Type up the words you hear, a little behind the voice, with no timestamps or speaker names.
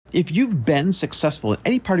If you've been successful in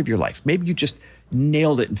any part of your life, maybe you just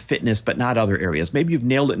nailed it in fitness, but not other areas. Maybe you've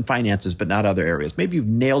nailed it in finances, but not other areas. Maybe you've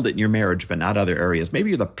nailed it in your marriage, but not other areas. Maybe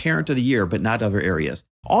you're the parent of the year, but not other areas.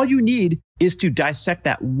 All you need is to dissect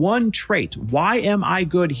that one trait. Why am I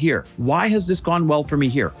good here? Why has this gone well for me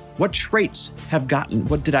here? What traits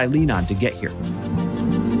what did I lean on to get here?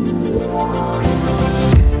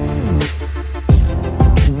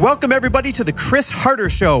 Welcome, everybody, to the Chris Harder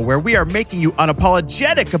Show, where we are making you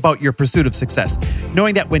unapologetic about your pursuit of success,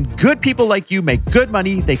 knowing that when good people like you make good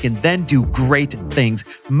money, they can then do great things.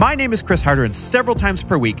 My name is Chris Harder, and several times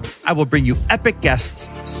per week, I will bring you epic guests,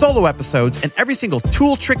 solo episodes, and every single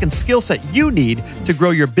tool, trick, and skill set you need to grow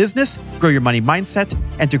your business, grow your money mindset,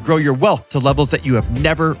 and to grow your wealth to levels that you have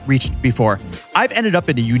never reached before. I've ended up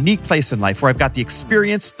in a unique place in life where I've got the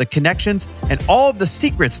experience, the connections, and all of the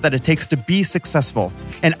secrets that it takes to be successful.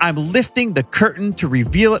 And I'm lifting the curtain to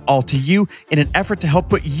reveal it all to you in an effort to help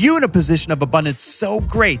put you in a position of abundance so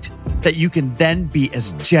great that you can then be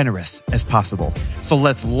as generous as possible. So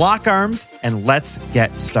let's lock arms and let's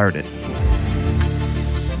get started.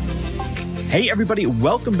 Hey, everybody,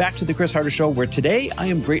 welcome back to the Chris Harder Show, where today I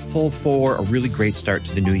am grateful for a really great start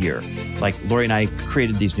to the new year. Like Lori and I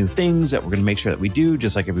created these new things that we're going to make sure that we do,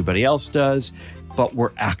 just like everybody else does, but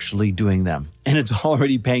we're actually doing them. And it's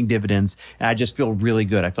already paying dividends. And I just feel really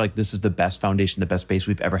good. I feel like this is the best foundation, the best base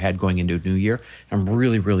we've ever had going into a new year. I'm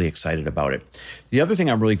really, really excited about it. The other thing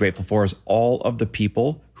I'm really grateful for is all of the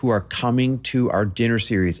people who are coming to our dinner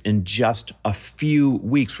series in just a few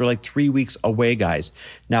weeks. We're like 3 weeks away, guys.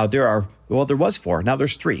 Now there was 4. Now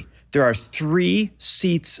there's 3. There are 3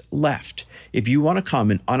 seats left. If you want to come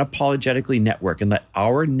and unapologetically network and let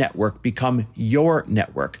our network become your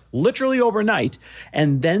network, literally overnight,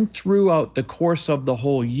 and then throughout the course of the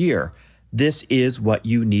whole year, this is what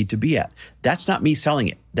you need to be at. That's not me selling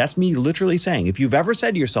it. That's me literally saying, if you've ever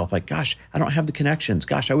said to yourself, like, gosh, I don't have the connections.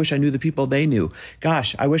 Gosh, I wish I knew the people they knew.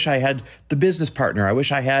 Gosh, I wish I had the business partner. I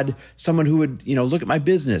wish I had someone who would, look at my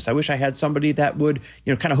business. I wish I had somebody that would,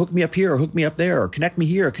 kind of hook me up here or hook me up there or connect me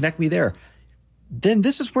here or connect me there. Then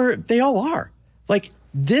this is where they all are. Like,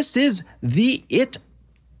 this is the it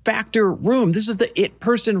factor room. This is the it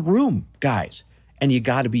person room, guys. And you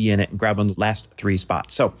got to be in it and grab on the last 3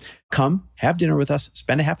 spots. So come have dinner with us,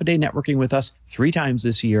 spend a half a day networking with us 3 times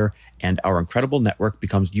this year, and our incredible network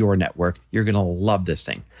becomes your network. You're going to love this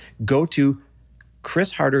thing. Go to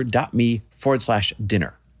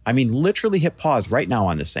chrisharder.me/dinner. I mean, literally hit pause right now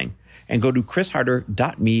on this thing and go to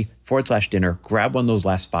chrisharder.me/dinner. Grab one of those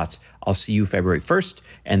last spots. I'll see you February 1st,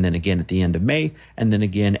 and then again at the end of May, and then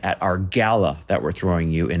again at our gala that we're throwing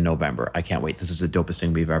you in November. I can't wait. This is the dopest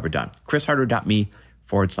thing we've ever done.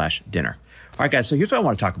 chrisharder.me/dinner. All right, guys, so here's what I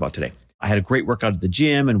want to talk about today. I had a great workout at the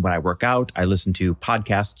gym, and when I work out, I listen to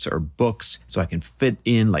podcasts or books so I can fit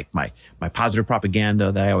in like my positive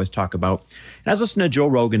propaganda that I always talk about. And I was listening to Joe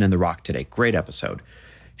Rogan and The Rock today. Great episode.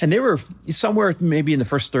 And they were somewhere maybe in the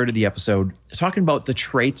first third of the episode talking about the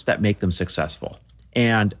traits that make them successful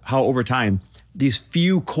and how over time, these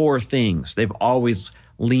few core things they've always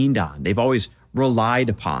leaned on, they've always relied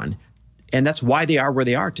upon. And that's why they are where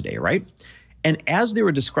they are today, right? And as they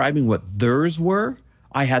were describing what theirs were,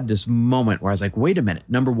 I had this moment where I was like, wait a minute.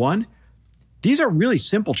 Number one, these are really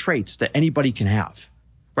simple traits that anybody can have,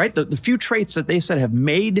 right? The few traits that they said have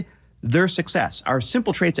made their success are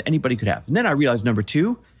simple traits that anybody could have. And then I realized, number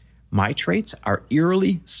 2, my traits are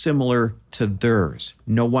eerily similar to theirs.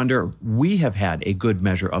 No wonder we have had a good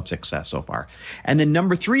measure of success so far. And then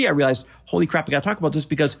number 3, I realized, holy crap, I got to talk about this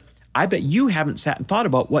because I bet you haven't sat and thought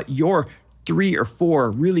about what your 3 or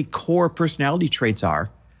 4 really core personality traits are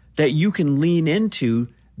that you can lean into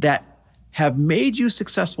that have made you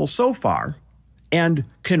successful so far and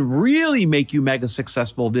can really make you mega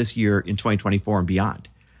successful this year in 2024 and beyond.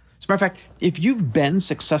 As a matter of fact, if you've been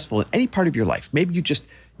successful in any part of your life, maybe you just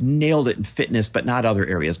nailed it in fitness, but not other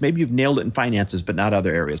areas. Maybe you've nailed it in finances, but not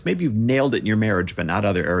other areas. Maybe you've nailed it in your marriage, but not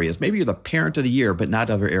other areas. Maybe you're the parent of the year, but not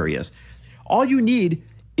other areas. All you need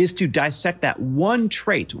is to dissect that one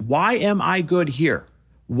trait. Why am I good here?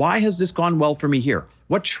 Why has this gone well for me here?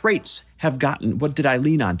 What traits what did I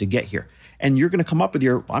lean on to get here? And you're going to come up with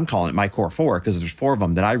I'm calling it my core 4 because there's 4 of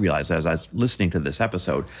them that I realized as I was listening to this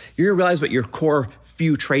episode. You're going to realize what your core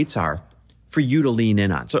few traits are for you to lean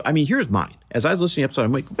in on. So, I mean, here's mine. As I was listening to the episode,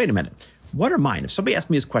 I'm like, wait a minute. What are mine? If somebody asked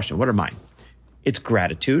me this question, what are mine? It's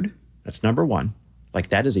gratitude. That's number 1. Like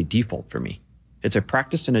that is a default for me. It's a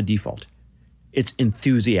practice and a default. It's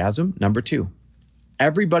enthusiasm. Number 2.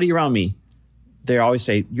 Everybody around me, they always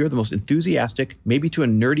say, you're the most enthusiastic, maybe to a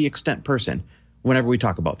nerdy extent person whenever we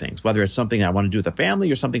talk about things, whether it's something I want to do with a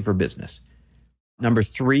family or something for business. Number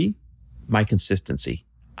 3, my consistency.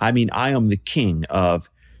 I mean, I am the king of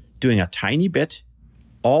doing a tiny bit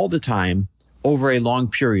all the time over a long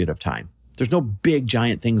period of time. There's no big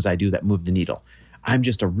giant things I do that move the needle. I'm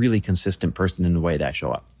just a really consistent person in the way that I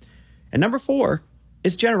show up. And number 4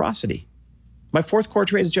 is generosity. My 4th core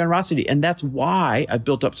trait is generosity. And that's why I've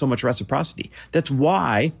built up so much reciprocity. That's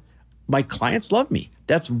why my clients love me.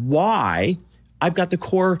 That's why I've got the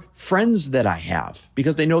core friends that I have,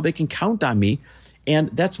 because they know they can count on me. And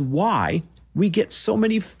that's why we get so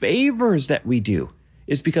many favors that we do,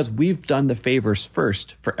 is because we've done the favors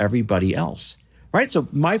first for everybody else, right? So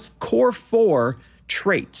my core 4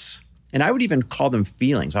 traits, and I would even call them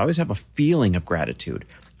feelings. I always have a feeling of gratitude.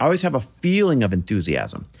 I always have a feeling of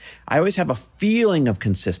enthusiasm. I always have a feeling of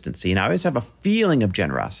consistency, and I always have a feeling of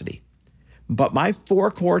generosity. But my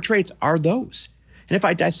 4 core traits are those. And if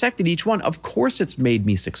I dissected each one, of course it's made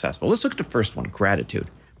me successful. Let's look at the first one, gratitude.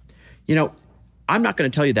 You know, I'm not going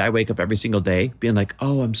to tell you that I wake up every single day being like,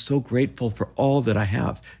 oh, I'm so grateful for all that I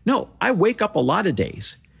have. No, I wake up a lot of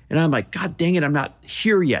days and I'm like, God dang it, I'm not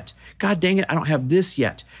here yet. God dang it, I don't have this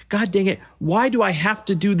yet. God dang it, why do I have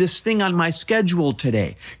to do this thing on my schedule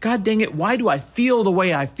today? God dang it, why do I feel the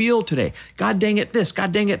way I feel today? God dang it this,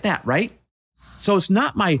 God dang it that, right? So it's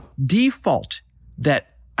not my default that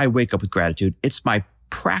I wake up with gratitude. It's my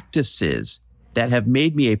practices that have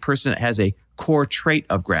made me a person that has a core trait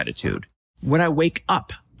of gratitude. When I wake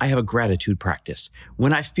up, I have a gratitude practice.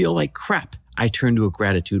 When I feel like crap, I turn to a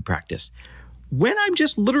gratitude practice. When I'm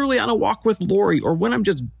just literally on a walk with Lori, or when I'm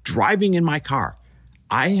just driving in my car,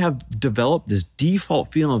 I have developed this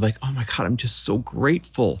default feeling of like, oh my God, I'm just so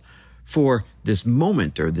grateful for this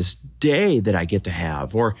moment or this day that I get to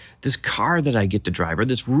have, or this car that I get to drive, or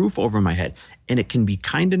this roof over my head. And it can be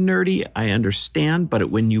kind of nerdy, I understand, but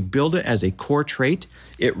when you build it as a core trait,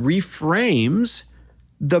 it reframes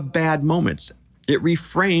the bad moments. It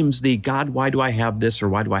reframes the, God, why do I have this, or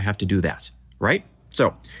why do I have to do that, right?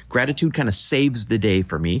 So gratitude kind of saves the day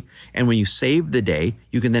for me. And when you save the day,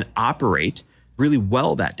 you can then operate really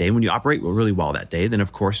well that day. When you operate really well that day, then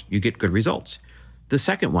of course you get good results. The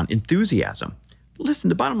second one, enthusiasm. Listen,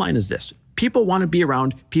 the bottom line is this. People want to be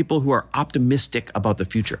around people who are optimistic about the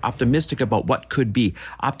future, optimistic about what could be,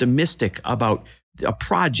 optimistic about a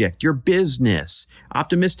project, your business,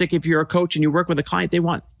 optimistic if you're a coach and you work with a client, they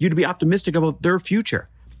want you to be optimistic about their future.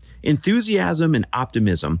 Enthusiasm and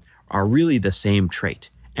optimism are really the same trait,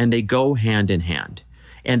 and they go hand in hand.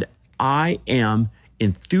 And I am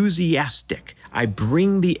enthusiastic. I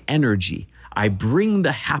bring the energy. I bring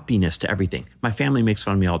the happiness to everything. My family makes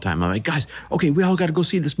fun of me all the time. I'm like, guys, okay, we all got to go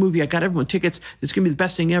see this movie. I got everyone tickets. It's going to be the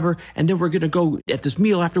best thing ever. And then we're going to go at this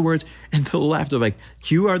meal afterwards. And they'll laugh. They're like,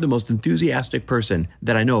 you are the most enthusiastic person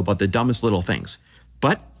that I know about the dumbest little things.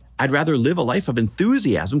 But I'd rather live a life of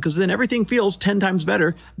enthusiasm, because then everything feels 10 times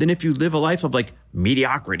better than if you live a life of like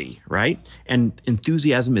mediocrity, right? And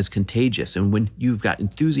enthusiasm is contagious. And when you've got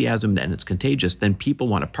enthusiasm and it's contagious, then people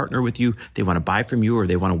want to partner with you. They want to buy from you, or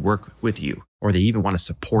they want to work with you, or they even want to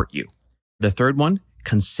support you. The third one,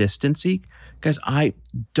 consistency. Guys, I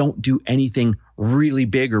don't do anything really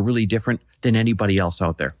big or really different than anybody else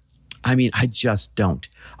out there. I mean, I just don't.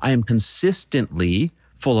 I am consistently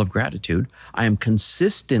full of gratitude. I am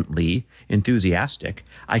consistently enthusiastic.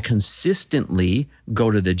 I consistently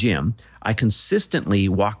go to the gym. I consistently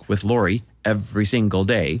walk with Lori every single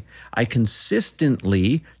day. I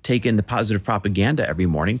consistently take in the positive propaganda every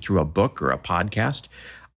morning through a book or a podcast.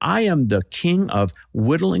 I am the king of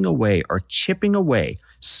whittling away or chipping away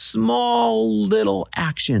small little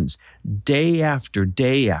actions day after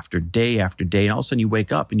day after day after day. And all of a sudden you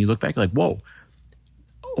wake up and you look back like, whoa,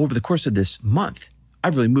 over the course of this month,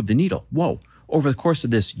 I've really moved the needle. Whoa. Over the course of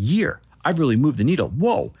this year, I've really moved the needle.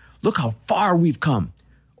 Whoa. Look how far we've come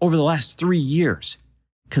over the last 3 years.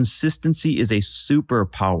 Consistency is a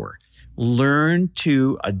superpower. Learn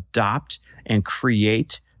to adopt and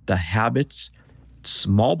create the habits,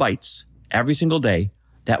 small bites every single day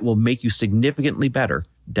that will make you significantly better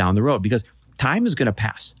down the road, because time is going to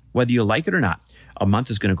pass. Whether you like it or not, a month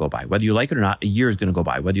is going to go by. Whether you like it or not, a year is going to go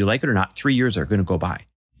by. Whether you like it or not, 3 years are going to go by.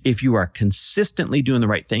 If you are consistently doing the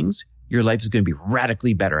right things, your life is going to be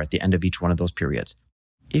radically better at the end of each one of those periods.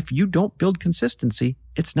 If you don't build consistency,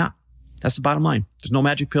 it's not. That's the bottom line. There's no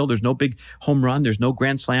magic pill. There's no big home run. There's no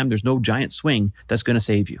grand slam. There's no giant swing that's going to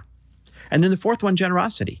save you. And then the fourth one,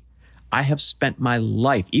 generosity. I have spent my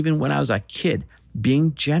life, even when I was a kid,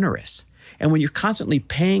 being generous. And when you're constantly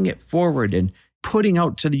paying it forward and putting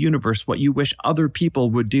out to the universe what you wish other people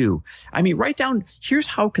would do. I mean, write down, here's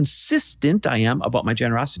how consistent I am about my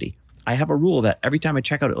generosity. I have a rule that every time I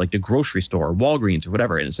check out at like the grocery store or Walgreens or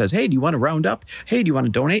whatever, and it says, hey, do you want to round up? Hey, do you want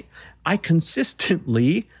to donate? I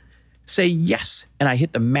consistently say yes, and I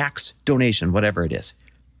hit the max donation, whatever it is.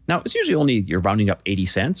 Now, it's usually only you're rounding up 80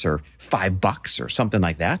 cents or $5 or something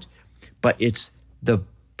like that, but it's the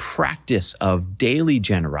practice of daily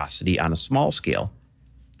generosity on a small scale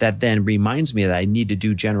that then reminds me that I need to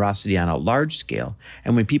do generosity on a large scale.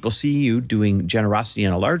 And when people see you doing generosity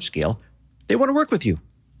on a large scale, they want to work with you.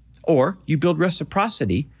 Or you build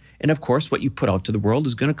reciprocity. And of course, what you put out to the world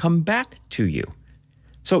is going to come back to you.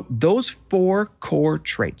 So those 4 core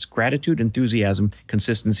traits, gratitude, enthusiasm,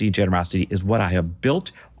 consistency, generosity, is what I have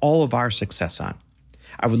built all of our success on.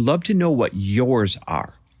 I would love to know what yours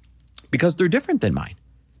are because they're different than mine.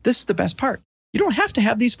 This is the best part. You don't have to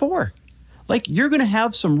have these 4. Like, you're going to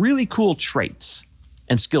have some really cool traits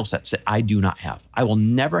and skill sets that I do not have. I will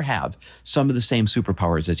never have some of the same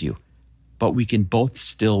superpowers as you, but we can both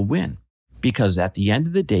still win because at the end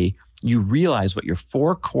of the day, you realize what your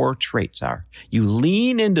 4 core traits are. You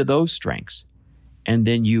lean into those strengths and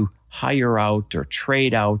then you hire out or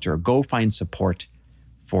trade out or go find support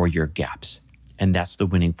for your gaps. And that's the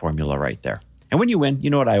winning formula right there. And when you win, you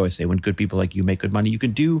know what I always say, when good people like you make good money, you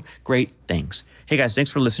can do great things. Hey guys, thanks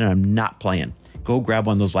for listening. I'm not playing. Go grab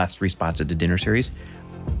one of those last 3 spots at the dinner series.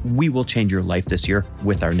 We will change your life this year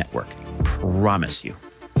with our network. Promise you.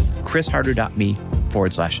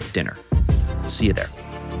 chrisharder.me/dinner. See you there.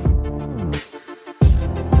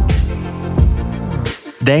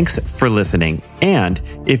 Thanks for listening. And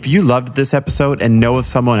if you loved this episode and know of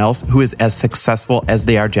someone else who is as successful as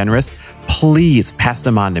they are generous, please pass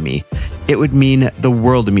them on to me. It would mean the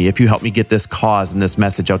world to me if you help me get this cause and this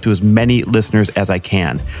message out to as many listeners as I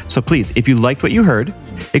can. So please, if you liked what you heard,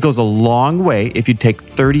 it goes a long way if you take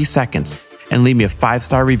 30 seconds and leave me a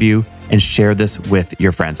 5-star review and share this with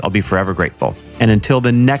your friends. I'll be forever grateful. And until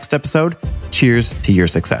the next episode, cheers to your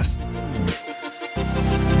success.